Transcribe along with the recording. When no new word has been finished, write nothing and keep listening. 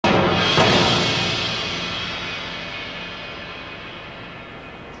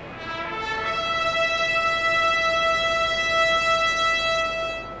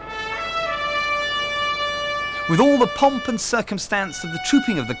With all the pomp and circumstance of the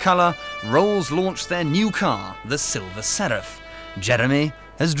trooping of the colour, Rolls launched their new car, the Silver Seraph. Jeremy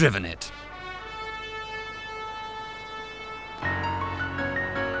has driven it.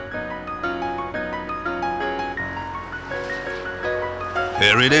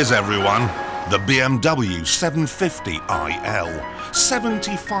 Here it is, everyone. The BMW 750 IL.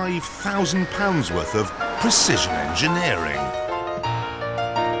 £75,000 worth of precision engineering.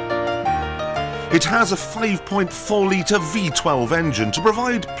 It has a 5.4-litre V12 engine to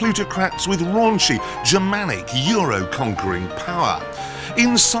provide plutocrats with raunchy, Germanic, Euro-conquering power.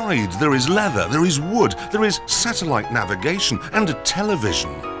 Inside there is leather, there is wood, there is satellite navigation and a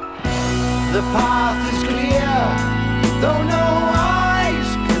television. The path is clear, though no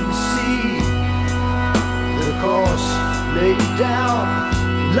eyes can see. The course laid down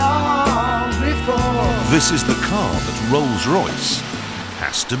long before. This is the car that Rolls-Royce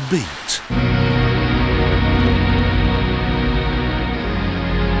has to beat.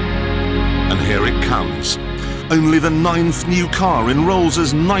 And here it comes. Only the 9th new car in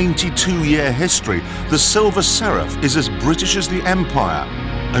Rolls' 92-year history, the Silver Seraph is as British as the Empire,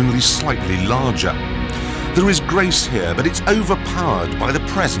 only slightly larger. There is grace here, but it's overpowered by the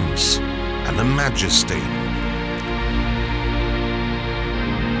presence and the majesty.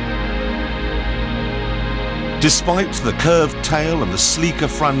 Despite the curved tail and the sleeker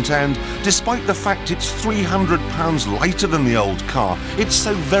front end, despite the fact it's £300 lighter than the old car, it's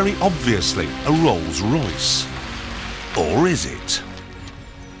so very obviously a Rolls-Royce. Or is it?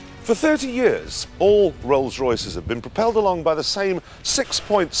 For 30 years, all Rolls-Royces have been propelled along by the same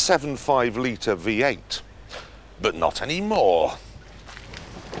 6.75-litre V8. But not anymore.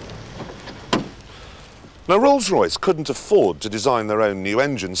 Now, Rolls-Royce couldn't afford to design their own new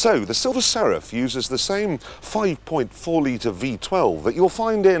engine, so the Silver Seraph uses the same 5.4-litre V12 that you'll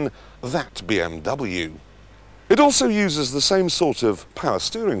find in that BMW. It also uses the same sort of power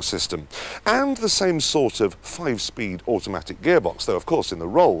steering system and the same sort of 5-speed automatic gearbox, though of course in the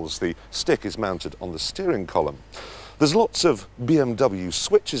Rolls the stick is mounted on the steering column. There's lots of BMW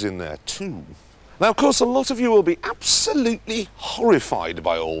switches in there too. Now, of course, a lot of you will be absolutely horrified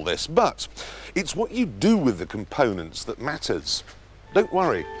by all this, but it's what you do with the components that matters. Don't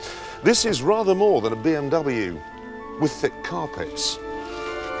worry, this is rather more than a BMW with thick carpets.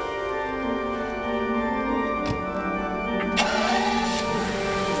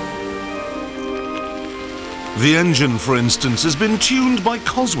 The engine, for instance, has been tuned by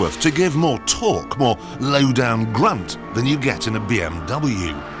Cosworth to give more torque, more low-down grunt than you get in a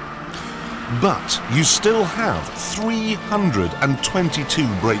BMW. But you still have 322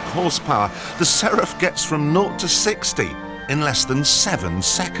 brake horsepower. The Seraph gets from 0 to 60 in less than 7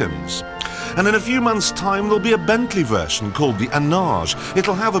 seconds. And in a few months' time there'll be a Bentley version called the Anage.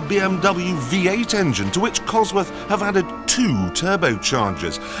 It'll have a BMW V8 engine to which Cosworth have added 2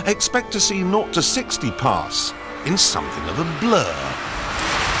 turbochargers. Expect to see 0 to 60 pass in something of a blur.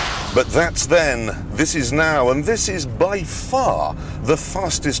 But that's then, this is now, and this is by far the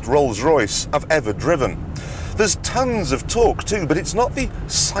fastest Rolls-Royce I've ever driven. There's tons of torque too, but it's not the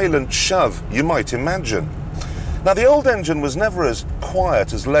silent shove you might imagine. Now, the old engine was never as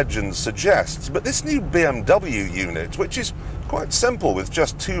quiet as legend suggests, but this new BMW unit, which is quite simple with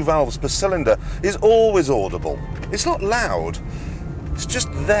just 2 valves per cylinder, is always audible. It's not loud, it's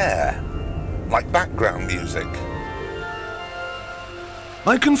just there, like background music.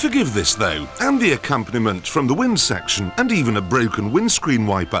 I can forgive this though, and the accompaniment from the wind section, and even a broken windscreen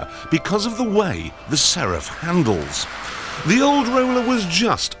wiper, because of the way the Seraph handles. The old roller was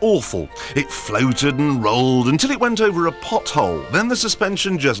just awful. It floated and rolled until it went over a pothole, then the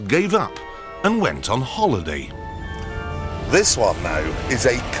suspension just gave up and went on holiday. This one now is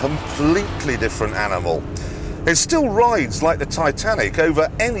a completely different animal. It still rides like the Titanic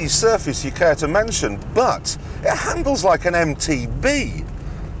over any surface you care to mention, but it handles like an MTB.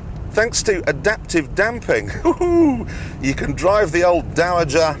 Thanks to adaptive damping, you can drive the old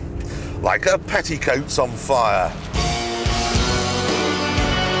Dowager like her petticoat's on fire.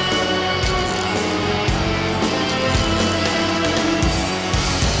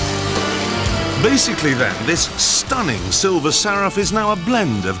 Basically then, this stunning Silver Seraph is now a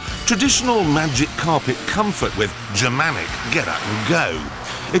blend of traditional magic carpet comfort with Germanic get up and go.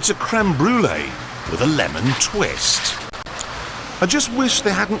 It's a creme brulee with a lemon twist. I just wish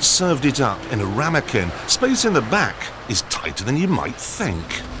they hadn't served it up in a ramekin. Space in the back is tighter than you might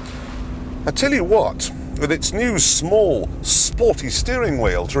think. I tell you what, with its new small, sporty steering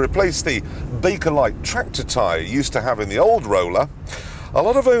wheel to replace the Bakelite tractor tyre you used to have in the old roller, a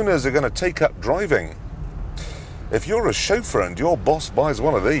lot of owners are going to take up driving. If you're a chauffeur and your boss buys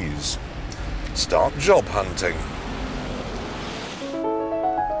one of these, start job hunting.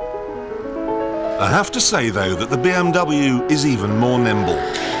 I have to say, though, that the BMW is even more nimble.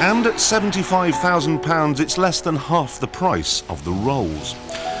 And at £75,000, it's less than half the price of the Rolls.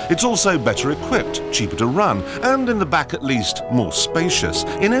 It's also better equipped, cheaper to run, and in the back at least, more spacious.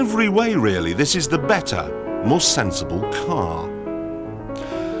 In every way, really, this is the better, more sensible car.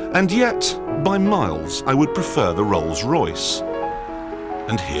 And yet, by miles, I would prefer the Rolls-Royce.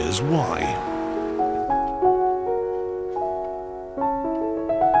 And here's why.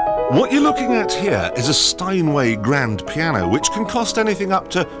 What you're looking at here is a Steinway grand piano, which can cost anything up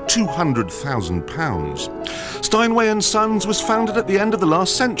to £200,000. Steinway & Sons was founded at the end of the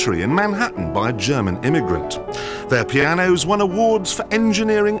last century in Manhattan by a German immigrant. Their pianos won awards for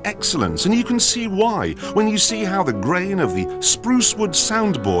engineering excellence, and you can see why when you see how the grain of the spruce wood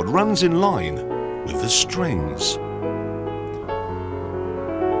soundboard runs in line with the strings.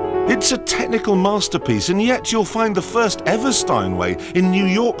 It's a technical masterpiece, and yet you'll find the first ever Steinway in New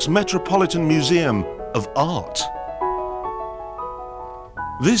York's Metropolitan Museum of Art.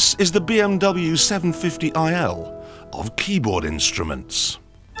 This is the BMW 750iL of keyboard instruments.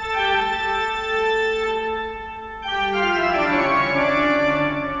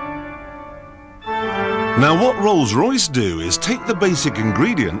 Now, what Rolls-Royce do is take the basic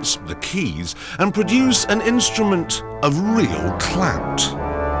ingredients, the keys, and produce an instrument of real clout.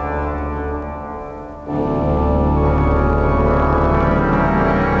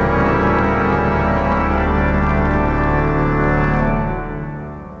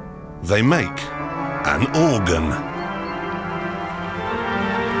 They make an organ.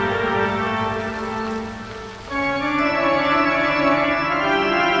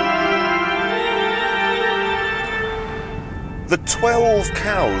 The 12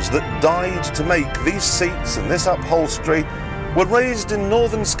 cows that died to make these seats and this upholstery were raised in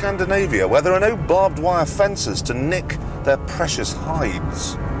northern Scandinavia, where there are no barbed wire fences to nick their precious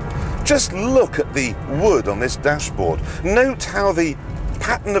hides. Just look at the wood on this dashboard. Note how the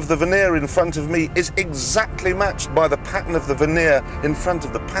pattern of the veneer in front of me is exactly matched by the pattern of the veneer in front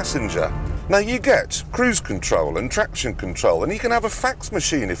of the passenger. Now, you get cruise control and traction control, and you can have a fax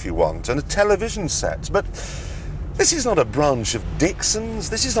machine if you want, and a television set, but this is not a branch of Dixon's,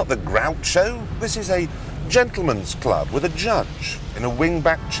 this is not the Groucho, this is a gentleman's club with a judge in a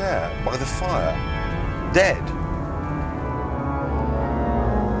wing-back chair by the fire, dead.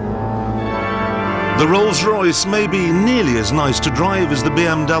 The Rolls-Royce may be nearly as nice to drive as the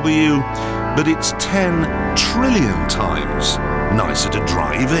BMW, but it's 10 trillion times nicer to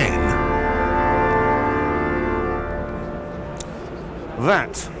drive in.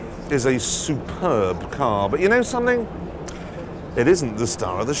 That is a superb car, but you know something? It isn't the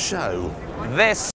star of the show. This